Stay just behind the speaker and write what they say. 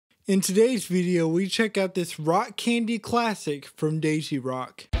In today's video, we check out this rock candy classic from Daisy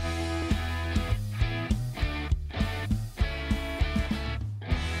Rock.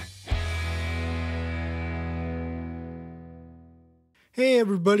 Hey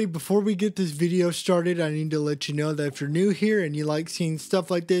everybody, before we get this video started, I need to let you know that if you're new here and you like seeing stuff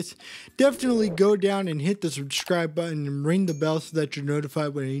like this, definitely go down and hit the subscribe button and ring the bell so that you're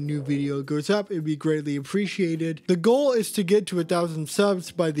notified when a new video goes up. It'd be greatly appreciated. The goal is to get to 1,000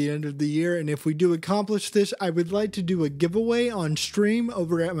 subs by the end of the year, and if we do accomplish this, I would like to do a giveaway on stream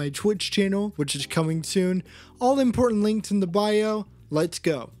over at my Twitch channel, which is coming soon. All important links in the bio. Let's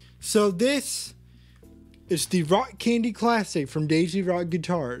go. So this is the Rock Candy Classic from Daisy Rock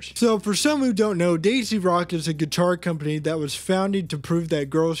Guitars. So for some who don't know, Daisy Rock is a guitar company that was founded to prove that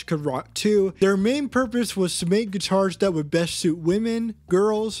girls could rock too. Their main purpose was to make guitars that would best suit women,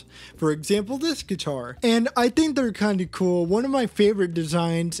 girls, for example this guitar. And I think they're kind of cool. One of my favorite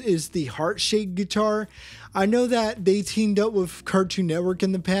designs is the heart-shaped guitar. I know that they teamed up with Cartoon Network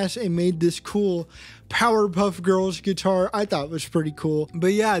in the past and made this cool Powerpuff Girls guitar. I thought it was pretty cool.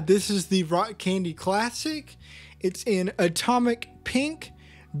 But yeah, this is the Rock Candy Classic. It's in atomic pink,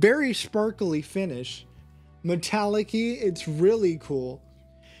 very sparkly finish. Metallic-y, it's really cool.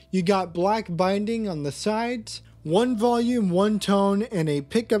 You got black binding on the sides, one volume, one tone, and a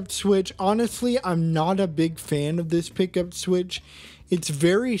pickup switch. Honestly, I'm not a big fan of this pickup switch. It's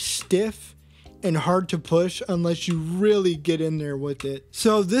very stiff and hard to push unless you really get in there with it.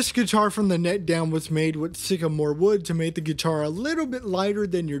 So this guitar from the neck down was made with sycamore wood to make the guitar a little bit lighter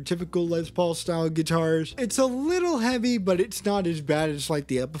than your typical Les Paul style guitars. It's a little heavy, but it's not as bad as like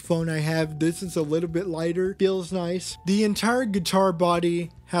the Epiphone I have. This is a little bit lighter, feels nice. The entire guitar body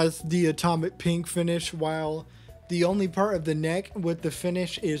has the atomic pink finish, while the only part of the neck with the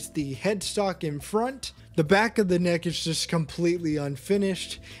finish is the headstock in front. The back of the neck is just completely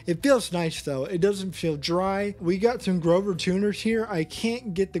unfinished. It feels nice though. It doesn't feel dry. We got some Grover tuners here. I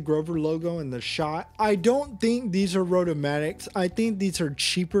can't get the Grover logo in the shot. I don't think these are Rotomatics. I think these are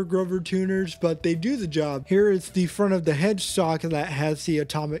cheaper Grover tuners, but they do the job. Here is the front of the headstock that has the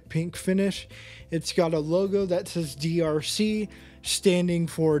atomic pink finish. It's got a logo that says DRC, standing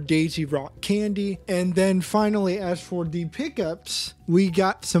for Daisy Rock Candy. And then finally, as for the pickups, we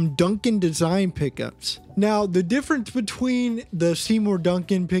got some Duncan design pickups. Now, the difference between the Seymour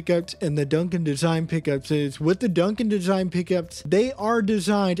Duncan pickups and the Duncan design pickups is, with the Duncan design pickups, they are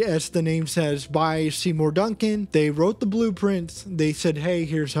designed, as the name says, by Seymour Duncan. They wrote the blueprints. They said, hey,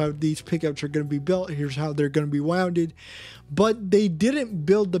 here's how these pickups are going to be built. Here's how they're going to be wounded. But they didn't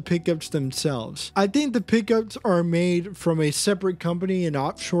build the pickups themselves. I think the pickups are made from a separate company, an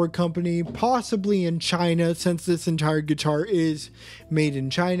offshore company, possibly in China, since this entire guitar is made in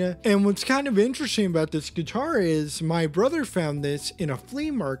China. And what's kind of interesting about this guitar is my brother found this in a flea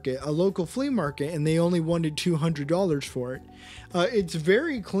market, a local flea market, and they only wanted $200 for it. It's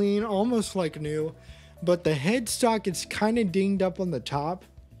very clean, almost like new, but the headstock is kind of dinged up on the top,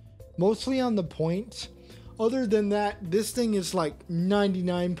 mostly on the points. Other than that, this thing is like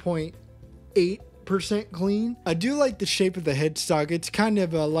 99.8% clean. I do like the shape of the headstock. It's kind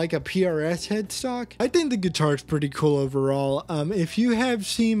of like a PRS headstock. I think the guitar is pretty cool overall. If you have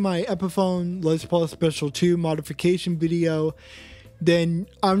seen my Epiphone Les Paul Special 2 modification video, then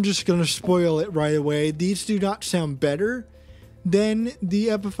I'm just going to spoil it right away. These do not sound better than the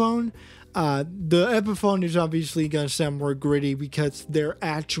Epiphone. The Epiphone is obviously going to sound more gritty because they're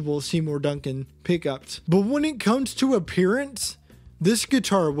actual Seymour Duncan pickups. But when it comes to appearance, this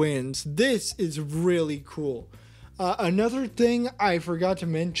guitar wins. This is really cool. Another thing I forgot to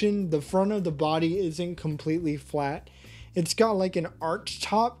mention, the front of the body isn't completely flat. It's got like an arch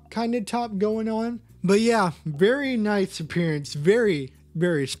top kind of top going on. But yeah, very nice appearance. Very,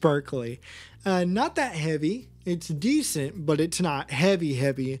 very sparkly. Not that heavy. It's decent, but it's not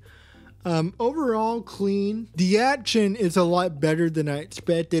heavy. Overall clean. The action is a lot better than I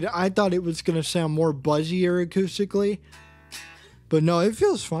expected. I thought it was going to sound more buzzier acoustically, but no, it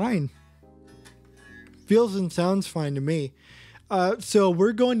feels fine. Feels and sounds fine to me. So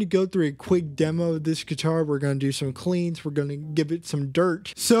we're going to go through a quick demo of this guitar. We're going to do some cleans. We're going to give it some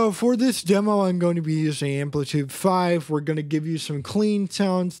dirt. So for this demo, I'm going to be using Amplitude 5. We're going to give you some clean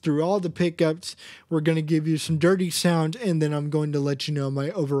sounds through all the pickups. We're going to give you some dirty sound, and then I'm going to let you know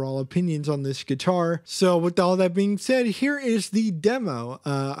my overall opinions on this guitar. So with all that being said, here is the demo.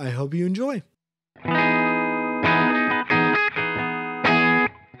 I hope you enjoy.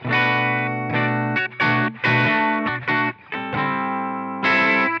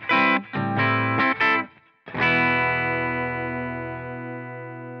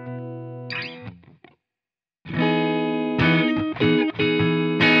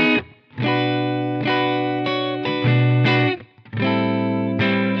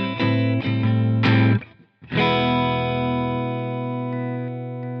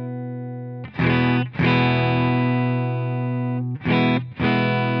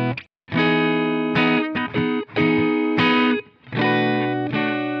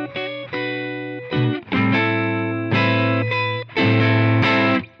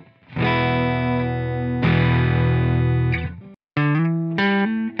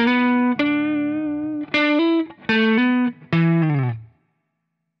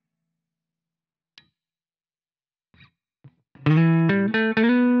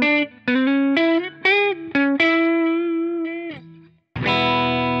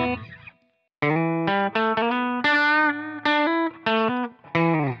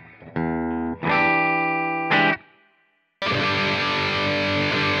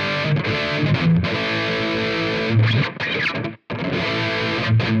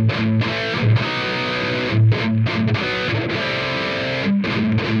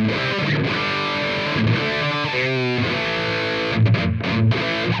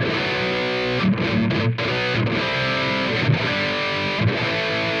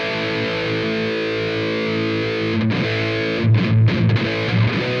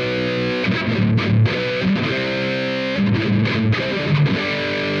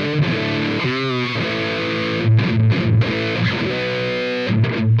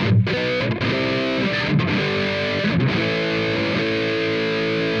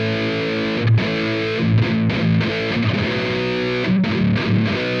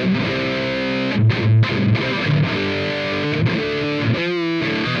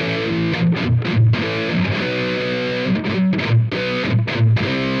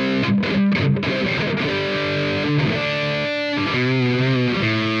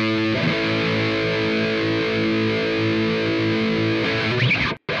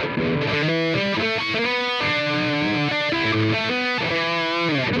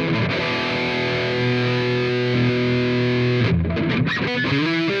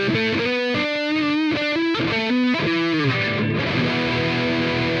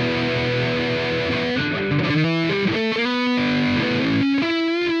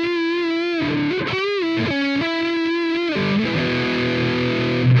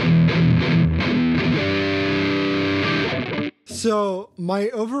 So my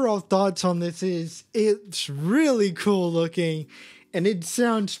overall thoughts on this is it's really cool looking and it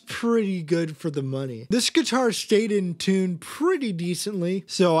sounds pretty good for the money. This guitar stayed in tune pretty decently.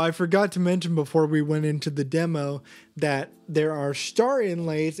 So I forgot to mention before we went into the demo that there are star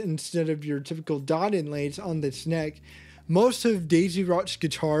inlays instead of your typical dot inlays on this neck. Most of Daisy Rock's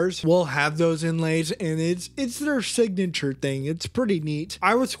guitars will have those inlays, and it's their signature thing. It's pretty neat.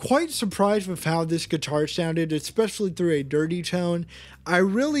 I was quite surprised with how this guitar sounded, especially through a dirty tone. I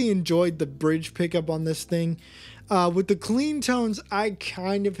really enjoyed the bridge pickup on this thing. With the clean tones, I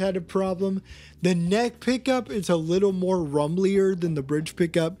kind of had a problem. The neck pickup is a little more rumblier than the bridge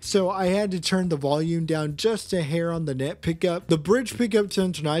pickup, so I had to turn the volume down just a hair on the neck pickup. The bridge pickup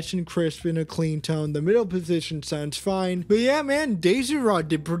sounds nice and crisp in a clean tone. The middle position sounds fine. But yeah, man, Daisy Rock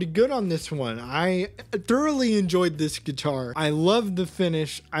did pretty good on this one. I thoroughly enjoyed this guitar. I love the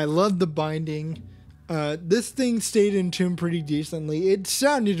finish. I love the binding. This thing stayed in tune pretty decently. It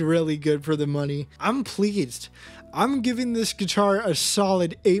sounded really good for the money. I'm pleased. I'm giving this guitar a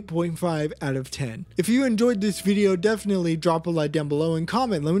solid 8.5 out of 10. If you enjoyed this video, definitely drop a like down below and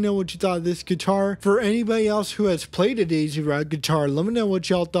comment. Let me know what you thought of this guitar. For anybody else who has played a Daisy Rock guitar, let me know what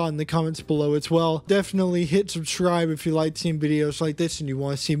y'all thought in the comments below as well. Definitely hit subscribe if you like seeing videos like this and you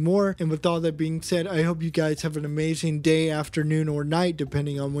want to see more. And with all that being said, I hope you guys have an amazing day, afternoon, or night,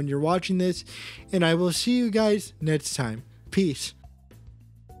 depending on when you're watching this. And I will see you guys next time. Peace.